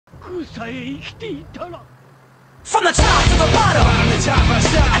くさえ生きていたら From the top to the bottom, the top I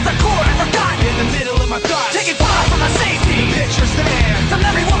stop. at the core I forgot. In the middle of my thoughts, Taking far from my safety, the picture's there. the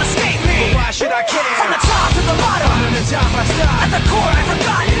memory won't escape me. But why should I care? From the top to the bottom, the top I stop. at the core I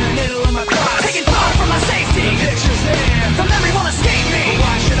forgot. In the middle of my thoughts, Taking far from my safety, the picture's there. the memory won't escape me. But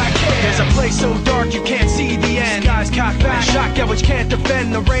why should I care? There's a place so dark you can't see the end. Skies cocked back, shotgun which can't defend.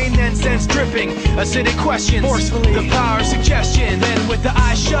 The rain then sends dripping, acidic questions forcefully. The power of suggestion. Then with the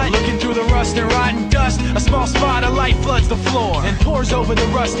eyes shut, looking through the rust and rotten dust, a small spot of light floods the floor and pours over the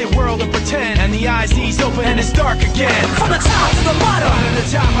rusted world of pretend. And the eyes ease open and it's dark again. From the top to the bottom, The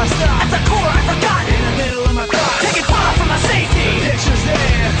top I stop. at the core I forgot. In the middle of my thoughts, Taking far from my safety, the picture's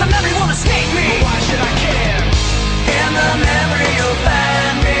there. the memory won't escape me. But why should I care? In the memory you'll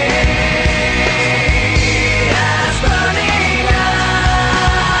find me as burning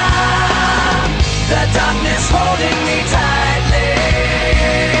up, the darkness holding me tightly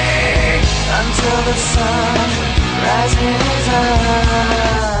until the sun rises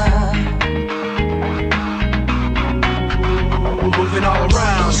up. Moving all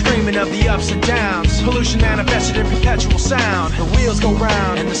around, screaming of the ups and downs. Pollution manifested in perpetual sound. The wheels go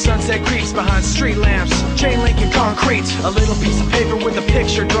round and the sunset creeps behind street lamps. Chain link and concrete, a little piece of paper with a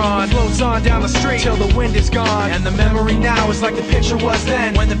picture drawn. Floats on down the street till the wind is gone. And the memory now is like the picture was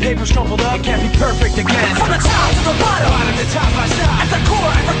then. When the paper's crumpled up, it can't be perfect again. From the top to the bottom, Bottom to top I stop. at the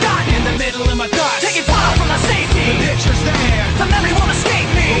core I forgot. In the middle of my thoughts, Taking far from my the safety, picture's there. the memory won't escape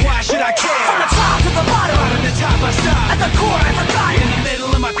But me. why should I From care? the top to the bottom, Bottom to top I stop. at the core I forgot. In the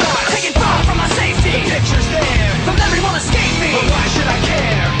middle of my thoughts, Taking far from my the safety, picture's there. the memory won't escape me. But why should I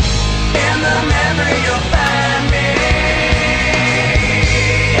care? In the memory you'll find me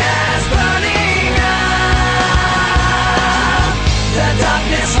as burning up, the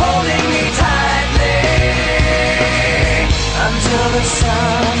darkness holding me tightly until the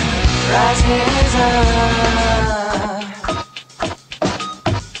sun rises up.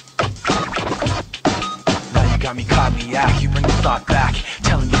 Now you got me caught in the act, you bring the thought back,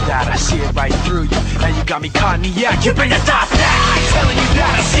 telling you that I see it right through you. Now you got me caught in the act, you bring the thought back, telling you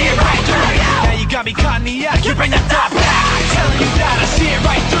that I see it right through you. Now you got me caught in the act, you bring the thought back, telling you that I see it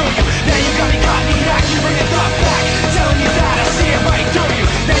right through you. Now you got me caught in the act, you bring the thought back, telling you that I see it right through you.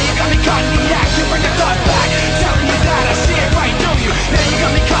 Now you got me caught in the act, you bring the thought back, telling you that I see it right through you. Now you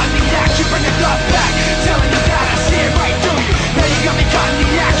got me caught in the act, you bring the thought back, telling you that I see it right through you. Now you got me caught in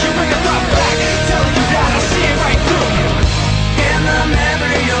the act, you bring the thought back, telling you that I see it right through you. In the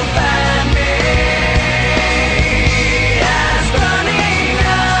memory you'll find me as burning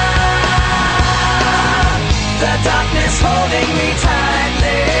up, the darkness holding me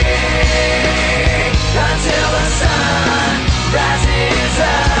tightly until the sun rises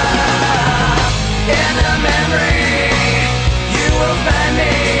up. In the memory you will find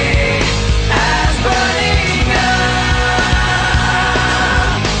me as burning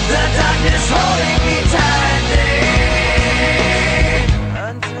up, the darkness holding me tightly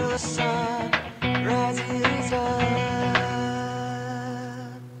until the sun rises up.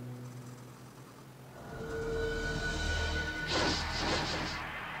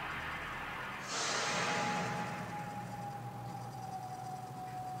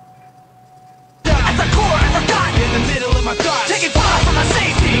 At the core I forgot. In the middle of my thoughts, Taking far from my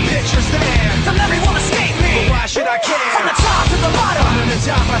safety, the picture's there. the memory won't escape me. Why should I From care? the top to the bottom, Bottom to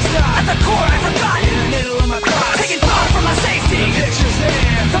top I stop. at the core I forgot. In the middle of my thoughts, Taking far from my the safety, picture's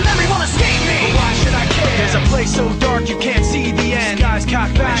there. the memory won't escape me. Why should I care? There's a place so dark you can't see the end. Skies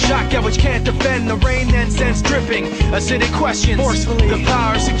cocked back, shotgun which can't defend. The rain then sends dripping, acidic questions forcefully. The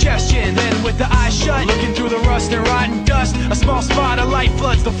power of suggestion. Then with the eyes shut, looking through the rust and rotten dust, a small spot of light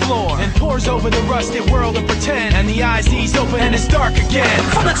floods the floor and pours over the rusted world of pretend. And the eyes ease open and it's dark again.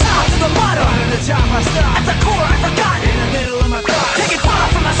 From the top to the bottom, Bottom to top I stop. at the core I forgot. In the middle of my thoughts, Taking far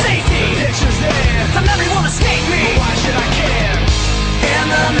from my the safety, picture's there. the memory won't escape me. Why should I care? In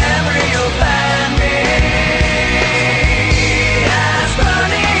the memory you'll find me as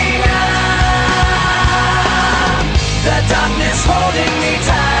burning up, the darkness holding me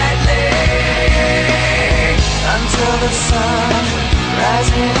tightly until the sun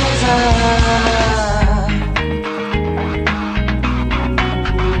rises up.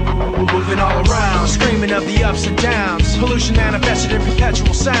 Moving all around, screaming of the ups and downs. Pollution manifested in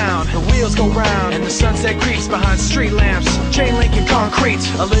perpetual sound. The wheels go round and the sunset creeps behind street lamps. Chain link and concrete,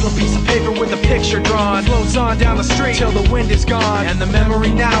 a little piece of paper with a picture drawn. Floats on down the street till the wind is gone. And the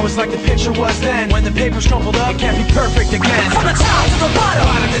memory now is like the picture was then. When the paper's crumpled up, it can't be perfect again. From the top to the bottom,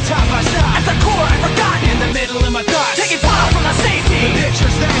 Bottom to top I stop. at the core I forgot. In the middle of my thoughts, Taking far from my safety, the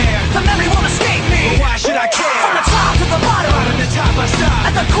picture's there. the memory won't escape me. Why should I care? From the top to the bottom, Bottom to top I stop.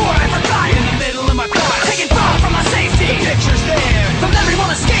 at the core I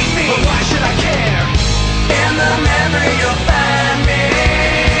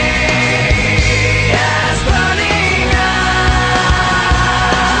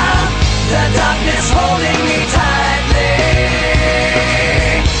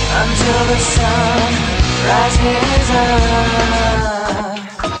tears up.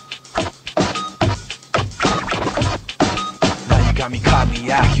 Now you got me caught in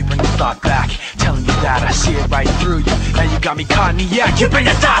the act, you bring the thought back, telling you that I see it right through you. Now you got me caught in the act, you bring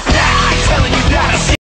the thought back, telling you that I see